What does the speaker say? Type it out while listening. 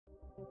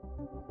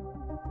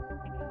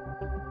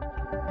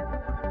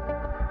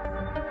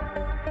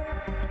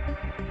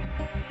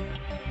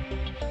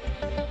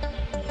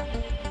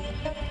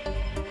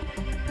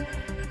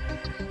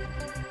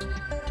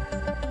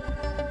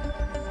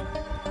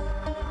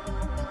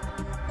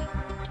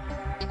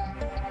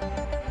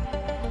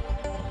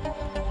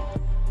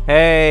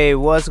Hey,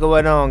 what's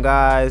going on,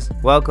 guys?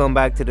 Welcome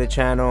back to the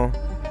channel.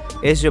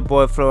 It's your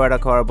boy Florida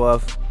Car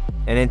Buff,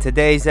 and in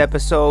today's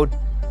episode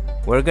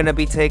we're gonna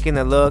be taking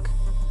a look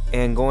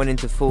and going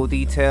into full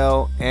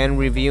detail and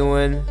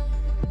reviewing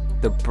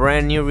the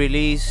brand new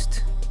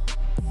released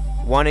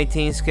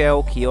 1/18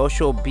 scale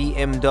Kyosho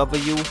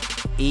Bmw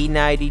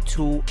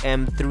E92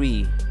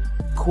 M3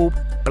 Coupe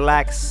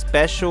Black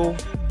Special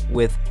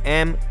with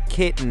M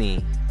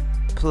kidney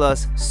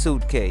plus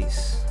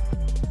suitcase.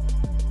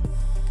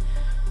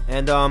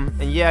 And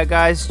yeah,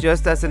 guys,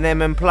 just as the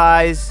name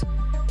implies,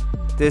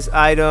 this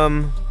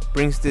item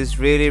brings this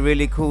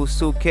really cool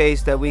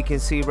suitcase that we can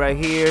see right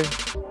here.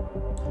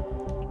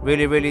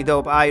 Really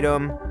dope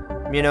item.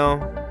 You know,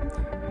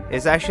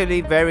 it's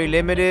actually very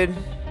limited.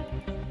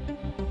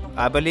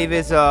 I believe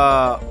it's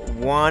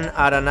 1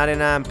 out of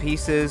 99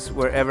 pieces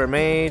were ever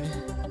made.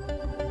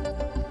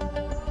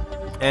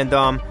 And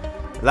a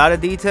lot of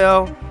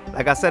detail.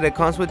 Like I said, it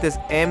comes with this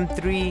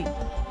M3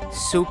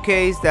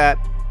 suitcase that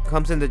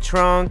comes in the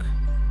trunk.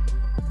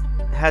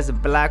 It has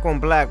black on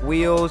black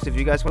wheels, if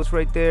you guys watch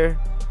right there.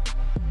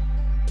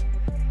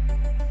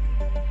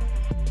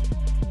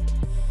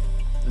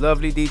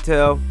 Lovely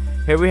detail.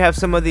 Here we have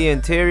some of the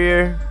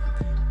interior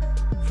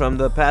from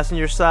the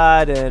passenger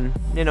side, and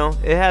you know,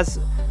 it has,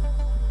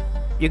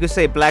 you could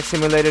say, black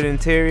simulated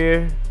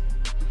interior.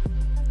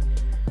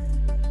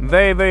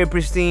 Very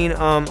pristine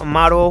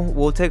model.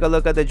 We'll take a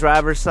look at the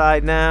driver's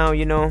side now.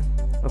 You know,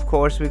 of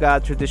course, we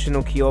got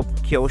traditional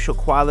Kyosho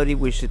quality,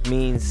 which it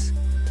means,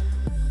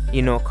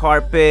 you know,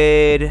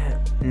 carpet,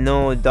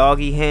 no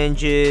doggy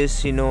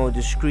hinges, you know,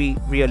 discreet,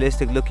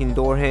 realistic looking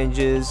door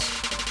hinges,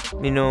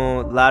 you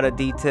know, a lot of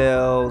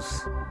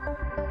details.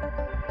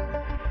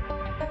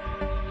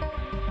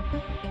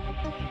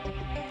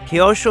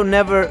 Kyosho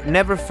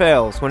never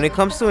fails when it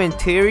comes to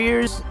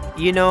interiors.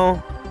 You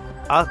know,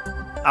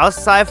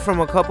 outside from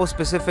a couple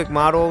specific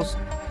models,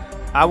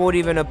 I would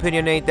even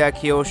opinionate that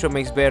Kyosho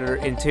makes better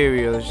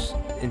interiors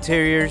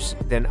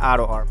than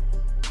Auto Art.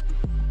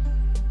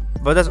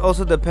 But that's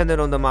also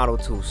dependent on the model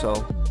too.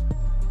 So,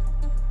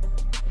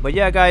 but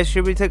yeah, guys,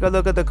 should we take a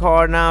look at the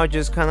car now?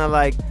 Just kind of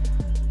like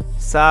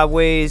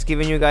sideways,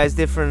 giving you guys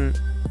different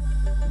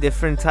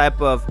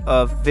type of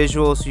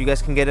visuals, so you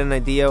guys can get an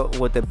idea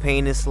what the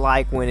paint is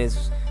like when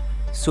it's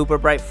super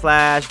bright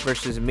flash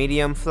versus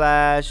medium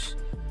flash,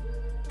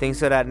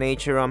 things of that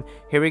nature.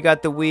 Here we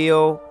got the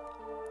wheel.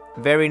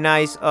 Very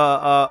nice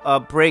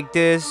brake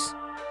disc,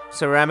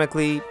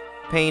 ceramically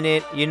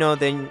painted. You know,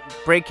 the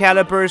brake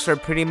calipers are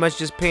pretty much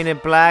just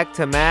painted black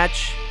to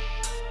match.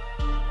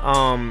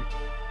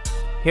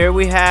 Here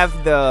we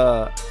have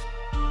the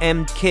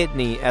M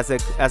kidney, as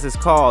it's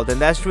called,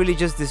 and that's really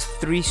just these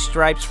 3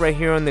 stripes right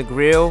here on the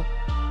grill,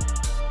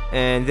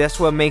 and that's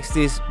what makes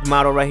this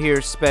model right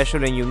here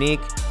special and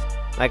unique.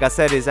 Like I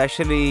said, it's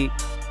actually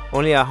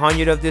only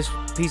 100 of these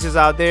pieces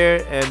out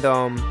there, and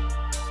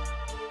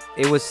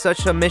it was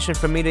such a mission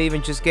for me to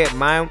even just get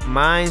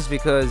mines,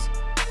 because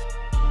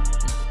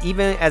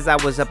even as I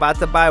was about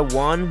to buy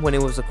one, when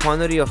it was a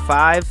quantity of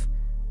 5,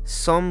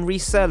 some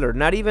reseller,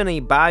 not even a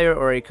buyer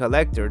or a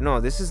collector, no,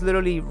 this is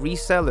literally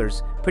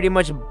resellers, pretty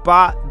much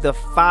bought the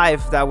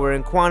 5 that were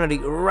in quantity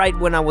right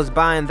when I was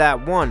buying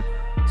that one.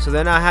 So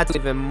then I had to do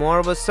even more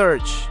of a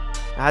search.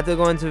 I had to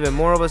go into even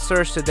more of a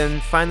search to then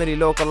finally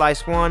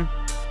localize one,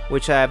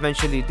 which I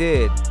eventually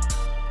did.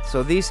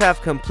 So these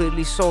have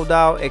completely sold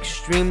out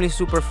extremely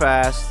super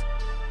fast.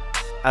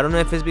 I don't know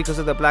if it's because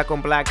of the black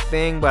on black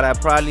thing, but I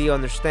probably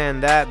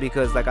understand that,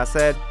 because like I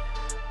said,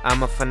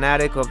 I'm a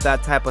fanatic of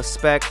that type of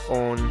spec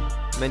on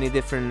many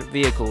different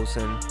vehicles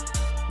and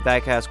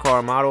diecast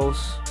car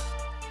models.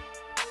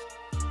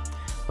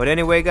 But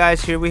anyway,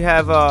 guys, here we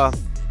have the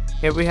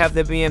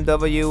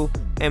BMW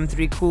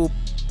M3 Coupe.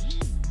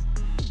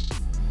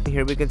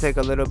 Here we can take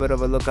a little bit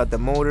of a look at the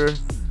motor.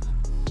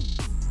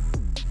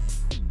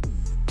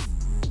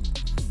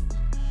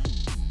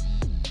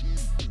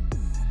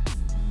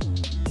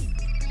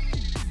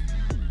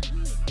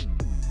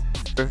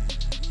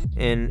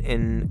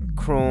 In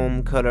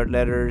chrome colored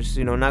letters,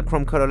 you know, not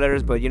chrome colored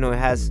letters, but you know, it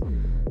has,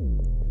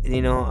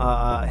 you know,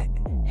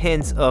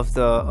 hints of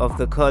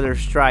the color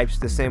stripes,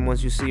 the same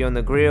ones you see on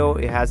the grill.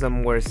 It has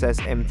them where it says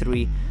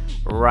M3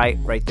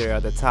 right there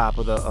at the top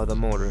of the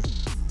motor.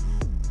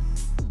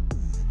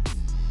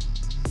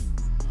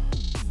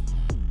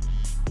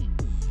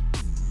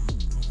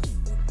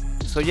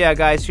 So yeah,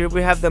 guys, here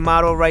we have the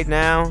model right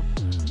now.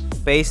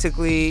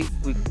 Basically,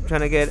 we're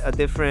trying to get a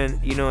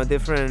different, you know, a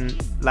different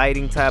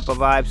lighting type of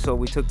vibe, so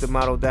we took the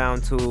model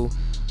down to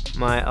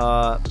my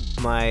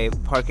my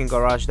parking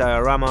garage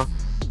diorama.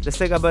 Let's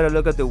take a better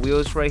look at the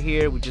wheels right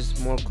here, which is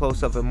more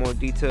close up and more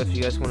detail if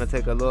you guys want to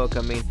take a look.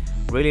 I mean,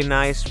 really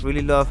nice.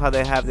 Really love how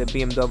they have the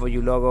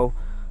BMW logo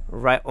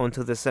right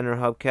onto the center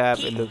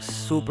hubcap. It looks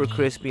super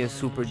crispy and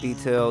super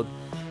detailed.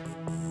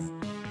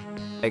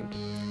 Like,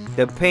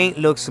 the paint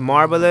looks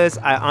marvelous.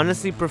 I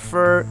honestly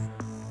prefer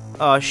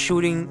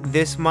shooting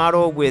this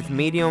model with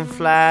medium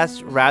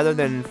flash rather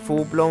than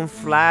full-blown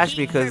flash,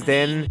 because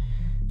then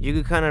you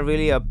could kind of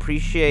really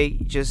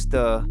appreciate just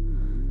the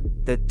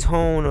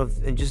tone of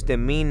and just the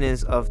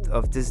meanness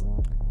of this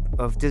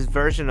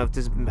version of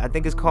this. I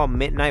think it's called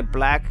Midnight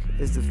Black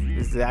is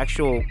the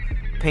actual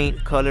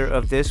paint color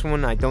of this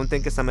one. I don't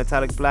think it's a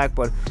metallic black.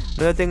 But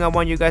another thing I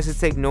want you guys to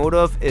take note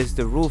of is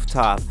the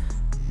rooftop.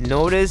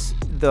 Notice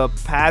the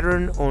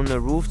pattern on the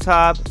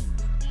rooftop.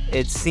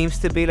 It seems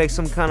to be like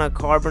some kind of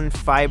carbon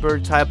fiber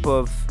type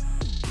of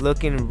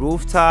looking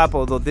rooftop,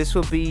 although this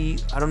will be,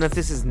 I don't know if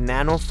this is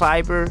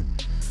nanofiber,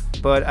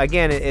 but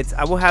again,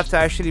 I will have to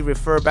actually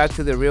refer back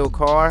to the real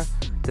car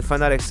to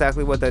find out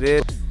exactly what that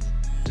is.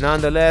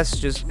 Nonetheless,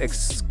 just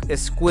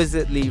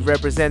exquisitely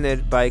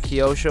represented by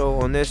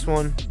Kyosho on this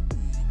one.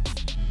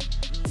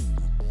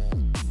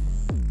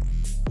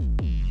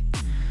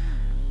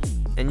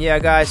 And yeah,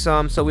 guys,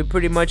 so we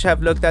pretty much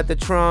have looked at the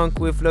trunk,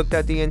 we've looked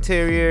at the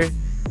interior,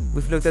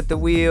 we've looked at the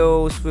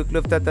wheels, we've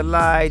looked at the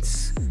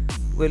lights,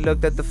 we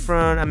looked at the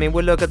front. I mean,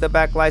 we'll look at the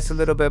back lights a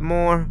little bit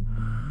more.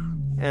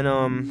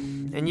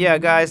 And yeah,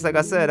 guys, like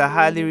I said, I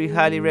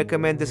highly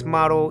recommend this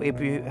model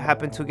if you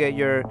happen to get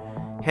your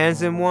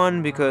hands in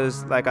one,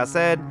 because like I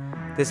said,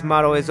 this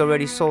model is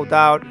already sold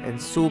out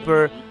and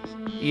super,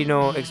 you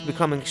know, it's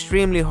become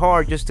extremely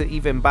hard just to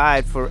even buy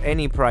it for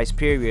any price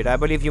period. I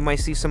believe you might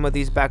see some of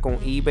these back on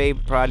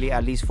eBay, probably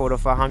at least $400 to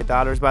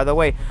 $500. By the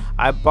way,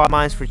 I bought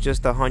mine for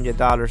just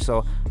 $100.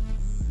 So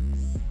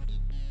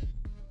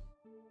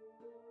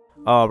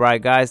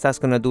alright, guys, that's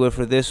gonna do it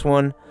for this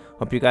one.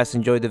 Hope you guys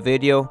enjoyed the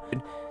video.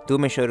 Do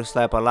make sure to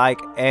slap a like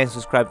and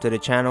subscribe to the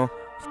channel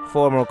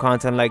for more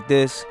content like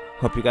this.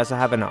 Hope you guys are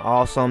having an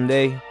awesome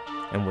day.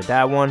 And with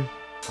that one,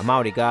 I'm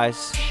outie,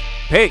 guys.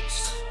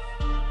 Peace.